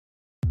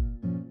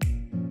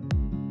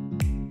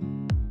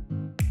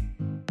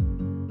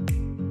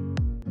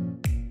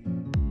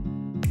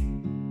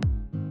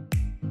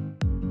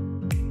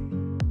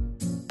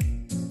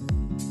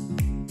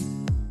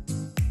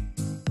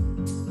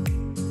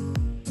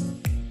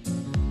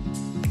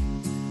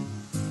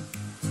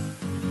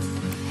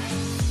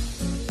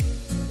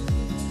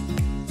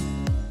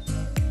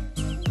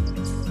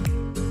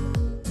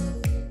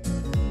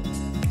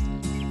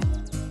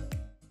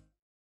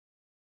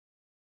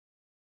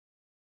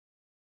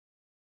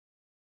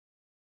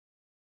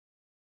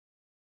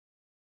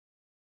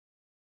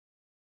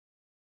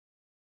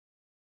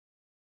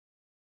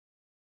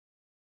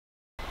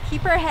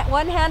Keep her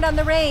one hand on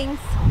the reins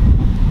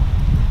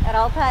at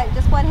all times.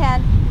 Just one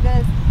hand. You're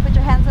gonna put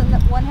your hands on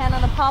one hand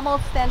on the pommel.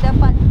 Stand up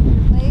on your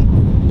legs.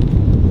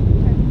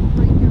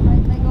 Bring your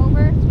right leg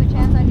over. Switch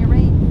hands on your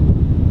reins.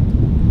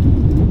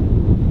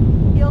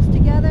 Heels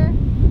together.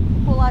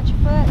 Pull out your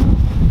foot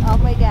all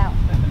the way down.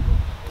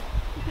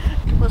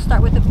 We'll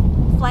start with the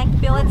flank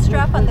billet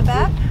strap on the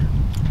back.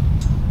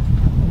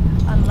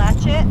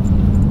 Unlatch it.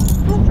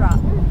 Drop.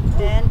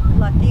 Then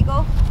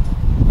latigo.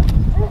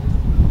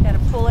 Gotta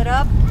pull it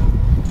up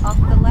off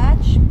the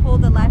latch. Pull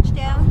the latch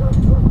down.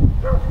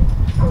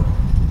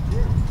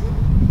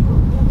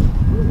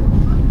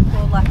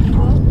 Pull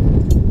latigo.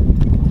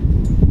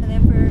 And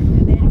then we're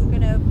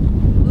gonna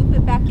loop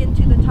it back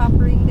into the top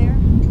ring there,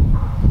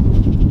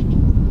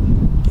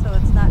 so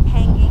it's not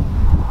hanging.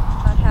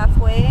 About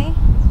halfway.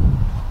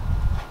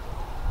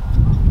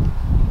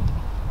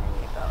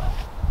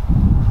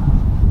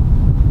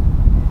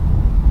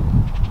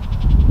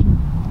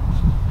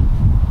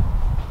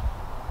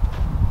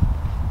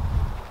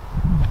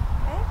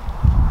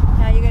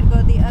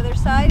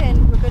 Side,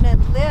 and we're going to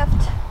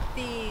lift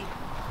the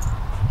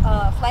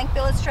flank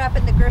billet strap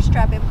and the girth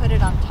strap and put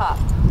it on top.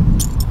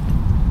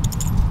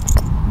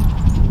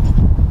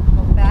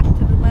 Go back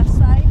to the left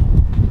side,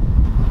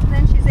 and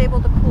then she's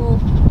able to pull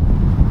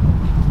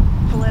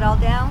it all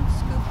down,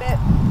 scoop it,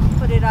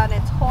 put it on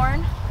its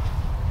horn,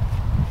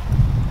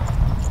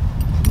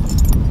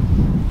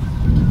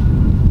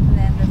 and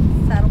then the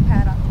saddle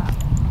pad on top.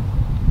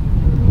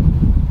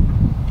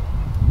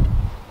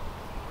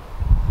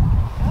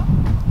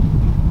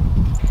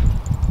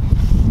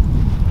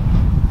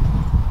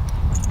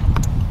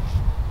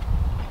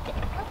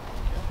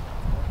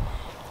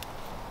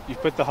 You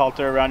put the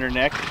halter around her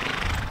neck.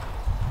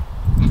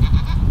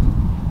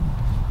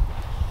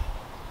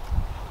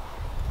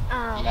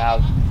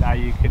 Now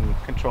you can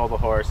control the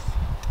horse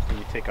when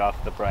you take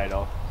off the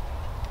bridle.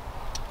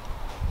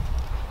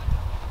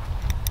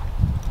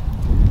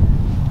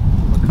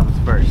 What comes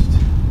first?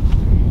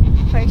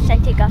 First I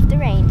take off the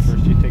reins.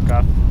 First you take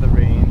off the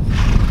reins.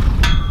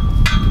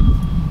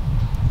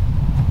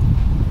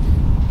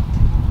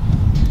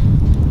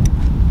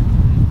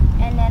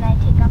 And then I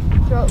take off the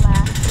throat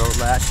latch. The throat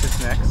latch is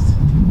next.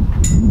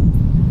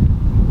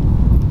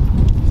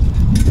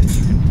 Then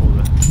you can pull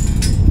the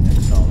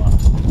next all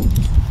off.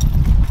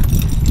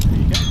 There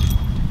you go.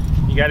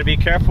 You got to be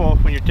careful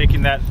when you're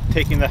taking the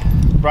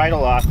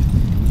bridle off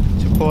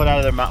to pull it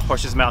out of the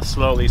horse's mouth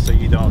slowly so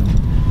you don't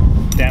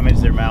damage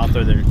their mouth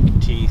or their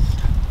teeth.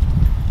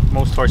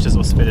 Most horses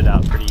will spit it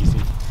out pretty easy.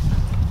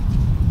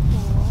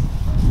 Cool.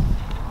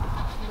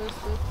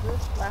 Loose, loose,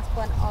 loose. Last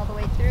one all the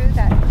way through.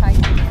 That ties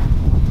it in.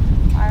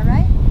 All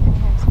right.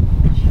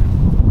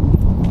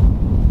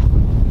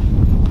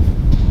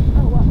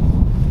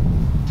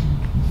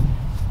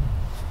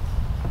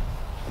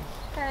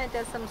 Kind of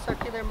does some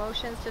circular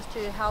motions just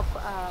to help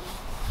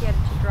get it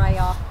to dry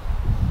off,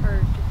 or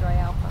to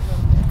dry off a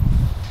little bit.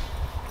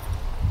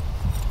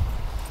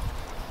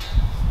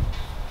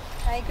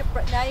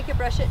 Now you can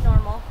brush it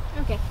normal.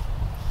 Okay.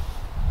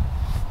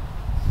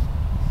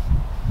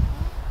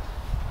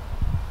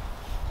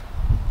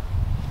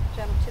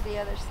 Jump to the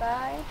other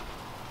side.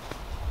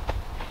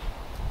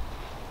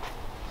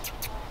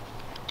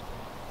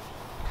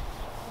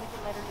 We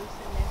can let her loose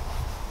in there.